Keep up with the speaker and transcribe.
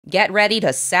Get ready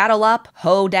to saddle up,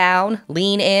 hoe down,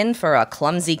 lean in for a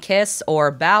clumsy kiss,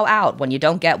 or bow out when you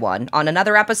don't get one on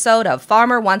another episode of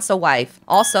Farmer Wants a Wife,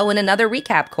 also in another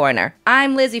recap corner.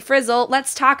 I'm Lizzie Frizzle.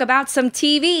 Let's talk about some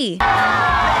TV.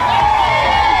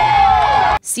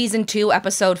 Season 2,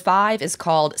 Episode 5 is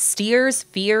called Steers,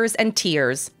 Fears, and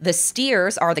Tears. The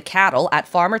steers are the cattle at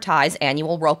Farmer Ty's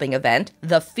annual roping event.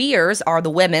 The fears are the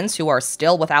women's who are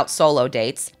still without solo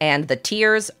dates. And the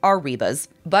tears are Reba's.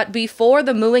 But before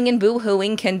the mooing and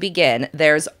boo-hooing can begin,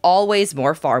 there's always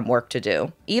more farm work to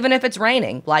do. Even if it's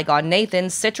raining, like on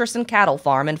Nathan's citrus and cattle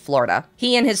farm in Florida.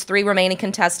 He and his 3 remaining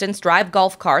contestants drive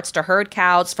golf carts to herd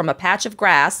cows from a patch of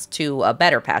grass to a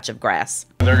better patch of grass.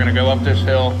 They're gonna go up this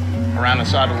hill, around the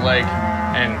side of the lake,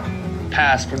 and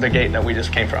pass the gate that we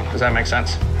just came from. Does that make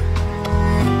sense?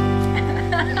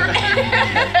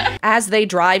 As they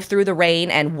drive through the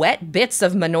rain and wet bits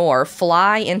of manure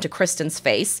fly into Kristen's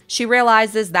face, she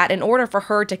realizes that in order for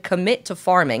her to commit to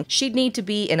farming, she'd need to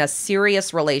be in a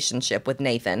serious relationship with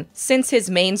Nathan. Since his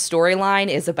main storyline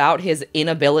is about his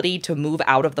inability to move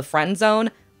out of the friend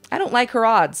zone, I don't like her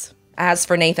odds. As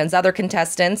for Nathan's other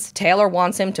contestants, Taylor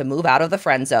wants him to move out of the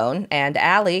friend zone, and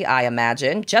Allie, I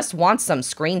imagine, just wants some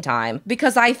screen time,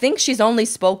 because I think she's only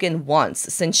spoken once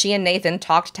since she and Nathan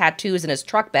talked tattoos in his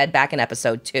truck bed back in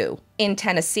episode 2. In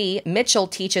Tennessee, Mitchell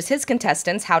teaches his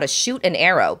contestants how to shoot an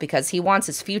arrow because he wants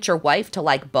his future wife to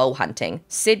like bow hunting.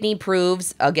 Sydney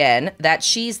proves, again, that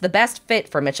she's the best fit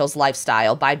for Mitchell's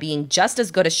lifestyle by being just as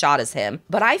good a shot as him.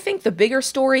 But I think the bigger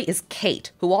story is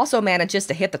Kate, who also manages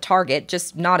to hit the target,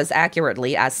 just not as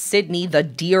accurately as Sydney the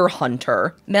deer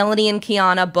hunter. Melanie and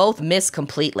Kiana both miss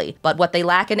completely, but what they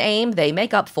lack in aim, they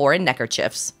make up for in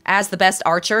neckerchiefs. As the best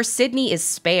archer, Sydney is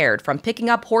spared from picking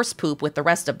up horse poop with the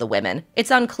rest of the women. It's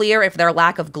unclear if their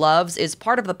lack of gloves is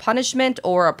part of the punishment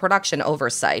or a production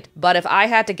oversight. But if I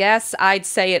had to guess, I'd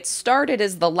say it started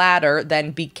as the latter,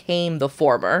 then became the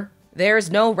former. There's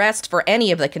no rest for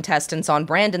any of the contestants on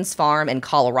Brandon's farm in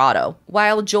Colorado.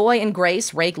 While Joy and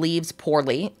Grace rake leaves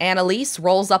poorly, Annalise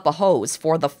rolls up a hose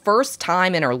for the first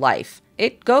time in her life.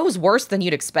 It goes worse than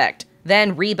you'd expect.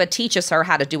 Then Reba teaches her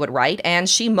how to do it right, and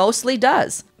she mostly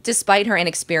does. Despite her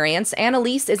inexperience,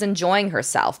 Annalise is enjoying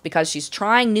herself because she's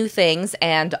trying new things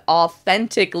and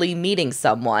authentically meeting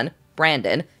someone,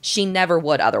 Brandon, she never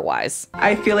would otherwise.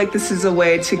 I feel like this is a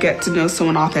way to get to know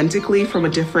someone authentically from a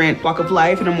different walk of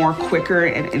life in a more quicker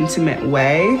and intimate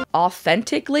way.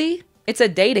 Authentically? It's a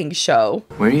dating show.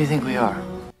 Where do you think we are?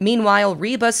 Meanwhile,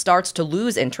 Reba starts to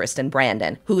lose interest in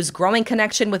Brandon, whose growing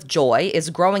connection with Joy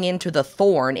is growing into the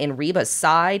thorn in Reba's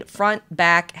side, front,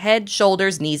 back, head,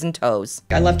 shoulders, knees, and toes.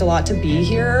 I left a lot to be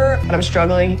here, but I'm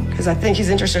struggling because I think he's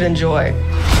interested in Joy.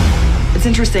 It's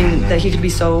interesting that he could be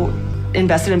so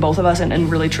invested in both of us and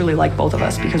really truly like both of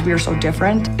us because we are so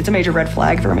different. It's a major red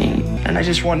flag for me. And I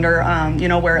just wonder,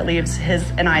 where it leaves his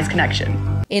and I's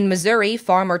connection. In Missouri,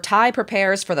 Farmer Ty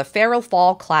prepares for the Farrell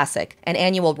Fall Classic, an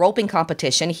annual roping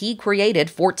competition he created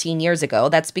 14 years ago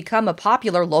that's become a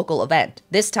popular local event.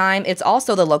 This time, it's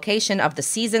also the location of the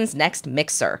season's next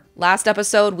mixer. Last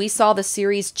episode, we saw the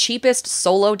series' cheapest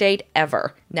solo date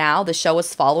ever. Now, the show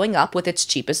is following up with its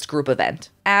cheapest group event.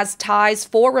 As Ty's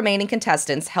 4 remaining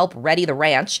contestants help ready the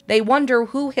ranch, they wonder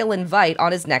who he'll invite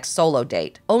on his next solo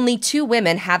date. Only 2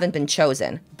 women haven't been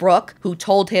chosen. Brooke, who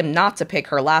told him not to pick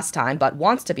her last time but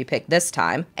wants to be picked this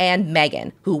time, and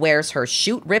Megan, who wears her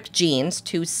chute-ripped jeans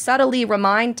to subtly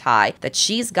remind Ty that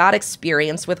she's got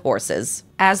experience with horses.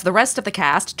 As the rest of the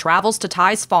cast travels to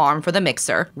Ty's farm for the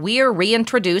mixer, we're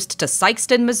reintroduced to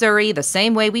Sikeston, Missouri the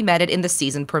same way we met it in the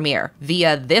season premiere,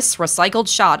 via this recycled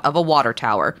shot of a water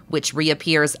tower, which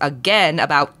reappears again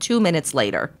about 2 minutes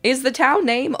later. Is the town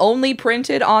name only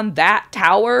printed on that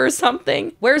tower or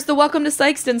something? Where's the Welcome to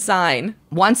Sikeston sign?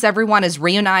 Once everyone is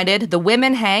reunited, the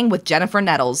women hang with Jennifer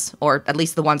Nettles, or at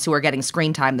least the ones who are getting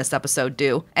screen time this episode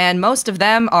do, and most of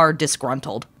them are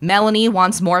disgruntled. Melanie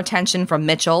wants more attention from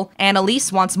Mitchell,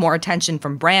 Annalise wants more attention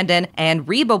from Brandon, and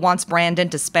Reba wants Brandon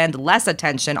to spend less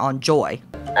attention on Joy.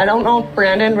 I don't know if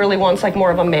Brandon really wants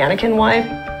more of a mannequin wife.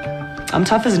 I'm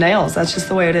tough as nails. That's just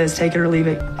the way it is. Take it or leave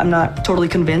it. I'm not totally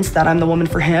convinced that I'm the woman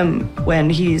for him when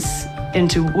he's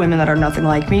into women that are nothing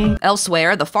like me.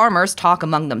 Elsewhere, the farmers talk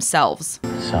among themselves.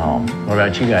 So, what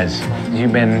about you guys? You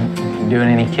been doing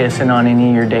any kissing on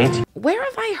any of your dates? Where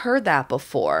have I heard that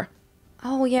before?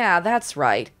 Oh yeah, that's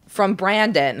right. From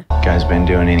Brandon. You guys been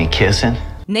doing any kissing?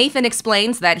 Nathan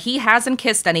explains that he hasn't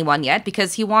kissed anyone yet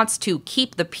because he wants to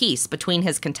keep the peace between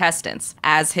his contestants,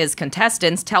 as his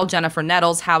contestants tell Jennifer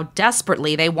Nettles how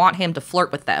desperately they want him to flirt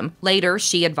with them. Later,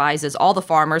 she advises all the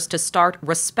farmers to start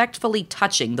respectfully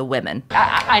touching the women.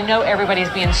 I know everybody's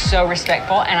being so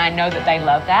respectful, and I know that they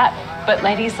love that, but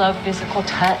ladies love physical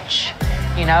touch,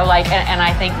 you know, like, and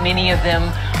I think many of them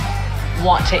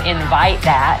want to invite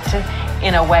that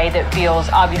in a way that feels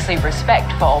obviously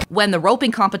respectful. When the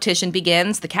roping competition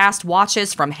begins, the cast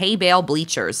watches from hay bale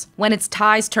bleachers. When it's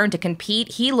Ty's turn to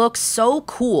compete, he looks so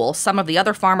cool, some of the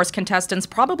other farmers' contestants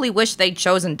probably wish they'd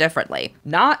chosen differently.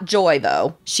 Not Joy,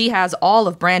 though. She has all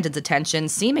of Brandon's attention,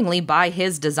 seemingly by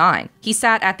his design. He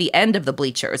sat at the end of the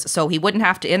bleachers, so he wouldn't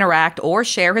have to interact or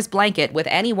share his blanket with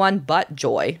anyone but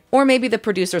Joy. Or maybe the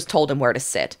producers told him where to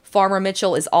sit. Farmer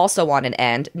Mitchell is also on an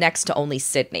end, next to only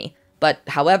Sydney. But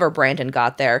however Brandon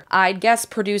got there, I'd guess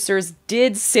producers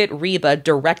did sit Reba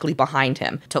directly behind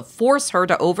him to force her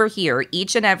to overhear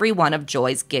each and every one of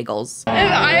Joy's giggles. If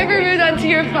I ever moved onto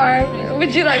your farm,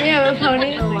 would you let me have a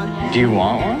pony? Do you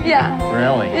want one? Yeah.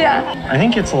 Really? Yeah. I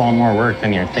think it's a lot more work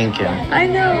than you're thinking. I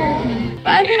know.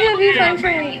 But I think it'd be fun for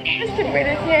me. Just to braid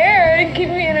his hair and keep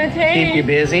me entertained. Keep you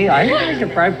busy? I think we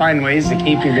could probably find ways to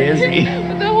keep you busy.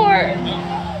 With the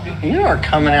horse. You are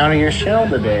coming out of your shell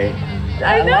today.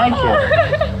 I like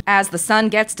it. As the sun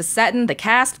gets to settin', the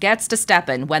cast gets to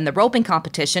steppin' when the roping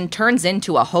competition turns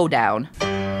into a hoedown.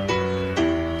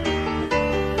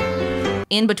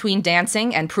 In between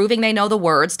dancing and proving they know the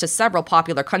words to several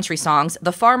popular country songs,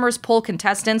 the farmers pull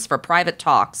contestants for private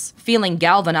talks. Feeling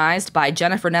galvanized by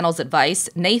Jennifer Nettles' advice,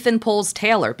 Nathan pulls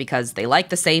Taylor because they like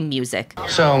the same music.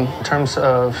 So, in terms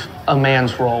of a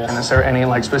man's role, is there any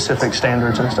like specific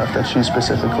standards and stuff that she's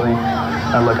specifically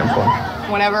looking for?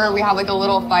 Whenever we have like a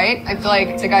little fight, I feel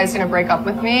like the guy's gonna break up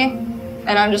with me, and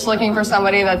I'm just looking for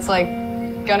somebody that's like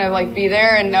gonna like be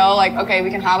there and know like, okay,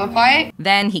 we can have a fight.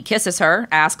 Then he kisses her,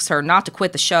 asks her not to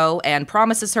quit the show, and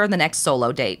promises her the next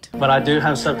solo date. But I do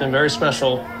have something very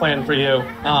special planned for you.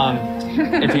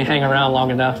 If you hang around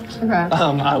long enough. Okay.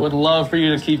 I would love for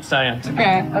you to keep staying.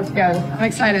 Okay, that's good. I'm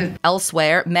excited.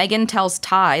 Elsewhere, Megan tells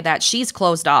Ty that she's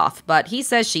closed off, but he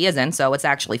says she isn't, so it's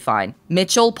actually fine.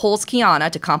 Mitchell pulls Kiana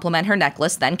to compliment her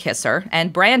necklace, then kiss her,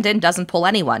 and Brandon doesn't pull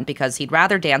anyone because he'd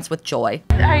rather dance with Joy.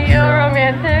 Are you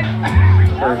romantic?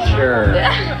 For sure.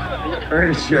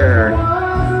 For sure.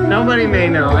 Nobody may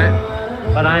know it,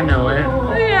 but I know it.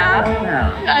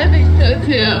 Yeah. I think so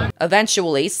too.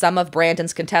 Eventually, some of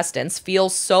Brandon's contestants feel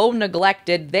so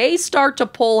neglected, they start to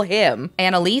pull him.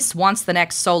 Annalise wants the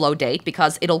next solo date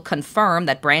because it'll confirm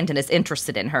that Brandon is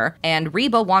interested in her, and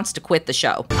Reba wants to quit the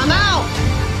show. I'm out.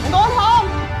 I'm going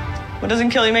home. What doesn't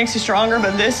kill you makes you stronger,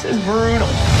 but this is brutal.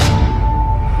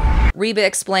 Reba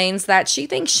explains that she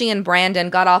thinks she and Brandon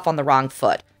got off on the wrong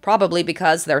foot, probably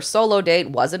because their solo date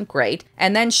wasn't great,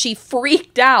 and then she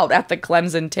freaked out at the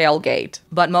Clemson tailgate.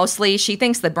 But mostly, she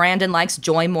thinks that Brandon likes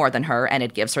Joy more than her, and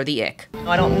it gives her the ick.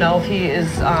 I don't know if he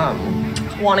is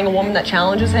wanting a woman that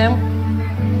challenges him.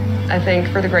 I think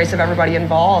for the grace of everybody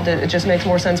involved, it just makes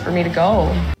more sense for me to go.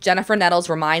 Jennifer Nettles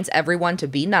reminds everyone to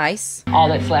be nice. All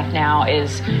that's left now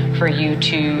is for you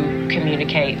to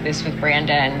communicate this with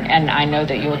Brandon, and I know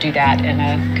that you'll do that in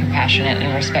a compassionate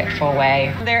and respectful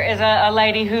way. There is a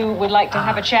lady who would like to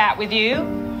have a chat with you.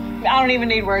 I don't even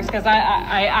need words because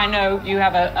I know you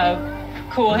have a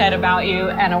cool head about you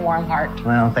and a warm heart.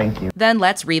 Well, thank you. Then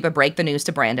lets Reba break the news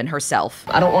to Brandon herself.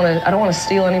 I don't want to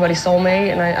steal anybody's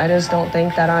soulmate, and I just don't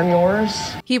think that I'm yours.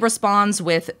 He responds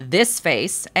with this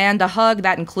face and a hug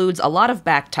that includes a lot of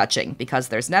back touching because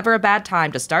there's never a bad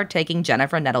time to start taking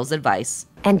Jennifer Nettles' advice.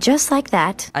 And just like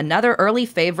that, another early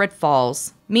favorite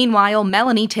falls. Meanwhile,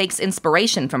 Melanie takes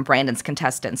inspiration from Brandon's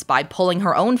contestants by pulling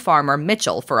her own farmer,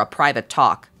 Mitchell, for a private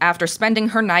talk. After spending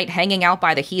her night hanging out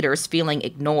by the heaters feeling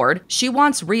ignored, she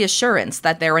wants reassurance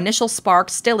that their initial spark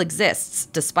still exists,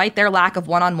 despite their lack of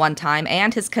one-on-one time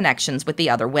and his connections with the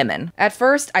other women. At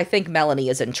first, I think Melanie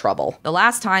is in trouble. The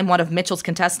last time one of Mitchell's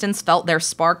contestants felt their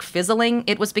spark fizzling,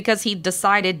 it was because he'd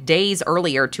decided days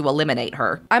earlier to eliminate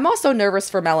her. I'm also nervous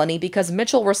for Melanie because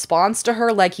Mitchell responds to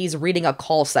her like he's reading a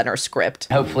call center script.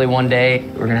 Hopefully one day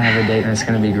we're gonna have a date and it's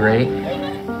gonna be great.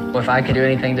 If I could do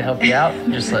anything to help you out,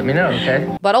 just let me know,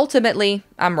 okay? But ultimately,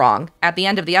 I'm wrong. At the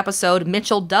end of the episode,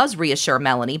 Mitchell does reassure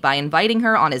Melanie by inviting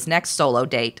her on his next solo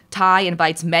date. Ty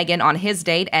invites Megan on his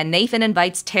date, and Nathan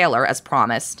invites Taylor as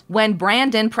promised. When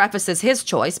Brandon prefaces his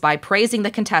choice by praising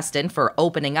the contestant for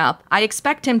opening up, I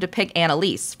expect him to pick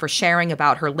Annalise for sharing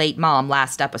about her late mom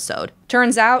last episode.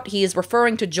 Turns out, he is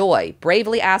referring to Joy,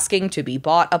 bravely asking to be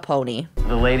bought a pony.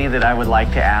 The lady that I would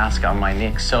like to ask on my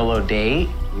next solo date,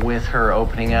 with her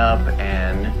opening up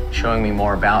and showing me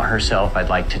more about herself, I'd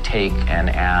like to take and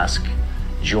ask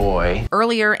Joy.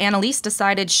 Earlier, Annalise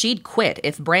decided she'd quit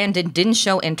if Brandon didn't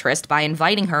show interest by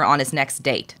inviting her on his next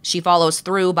date. She follows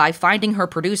through by finding her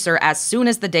producer as soon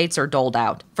as the dates are doled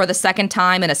out. For the second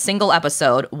time in a single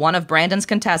episode, one of Brandon's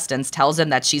contestants tells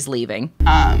him that she's leaving.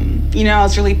 You know, I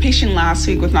was really patient last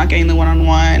week with not getting the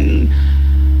one-on-one,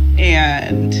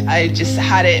 and I just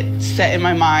had it set in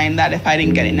my mind that if I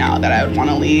didn't get it now, that I would want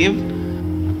to leave.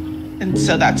 And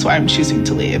so that's why I'm choosing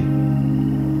to leave.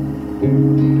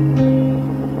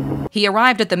 He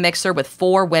arrived at the mixer with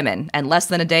 4 women, and less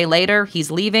than a day later, he's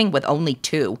leaving with only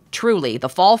 2. Truly, the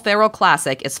Fall Pharaoh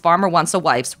classic is Farmer Wants a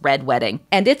Wife's Red Wedding,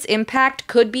 and its impact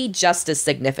could be just as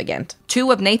significant. 2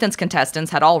 of Nathan's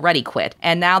contestants had already quit,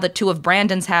 and now that 2 of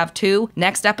Brandon's have too,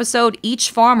 next episode,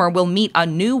 each farmer will meet a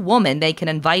new woman they can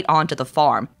invite onto the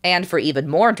farm. And for even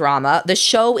more drama, the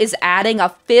show is adding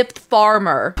a 5th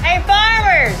farmer. Hey,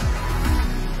 farmers!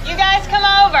 You guys come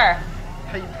over.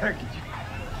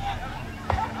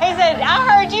 He said, I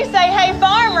heard you say, hey,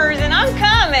 farmers, and I'm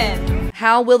coming.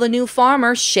 How will the new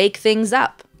farmer shake things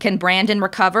up? Can Brandon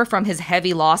recover from his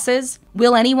heavy losses?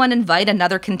 Will anyone invite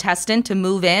another contestant to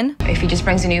move in? If he just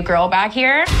brings a new girl back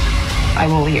here, I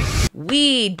will leave.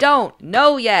 We don't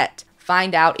know yet.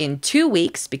 Find out in 2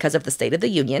 weeks because of the State of the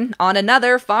Union on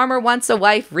another Farmer Wants a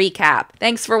Wife recap.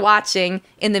 Thanks for watching.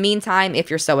 In the meantime, if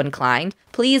you're so inclined,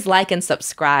 please like and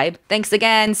subscribe. Thanks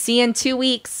again. See you in 2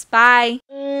 weeks. Bye.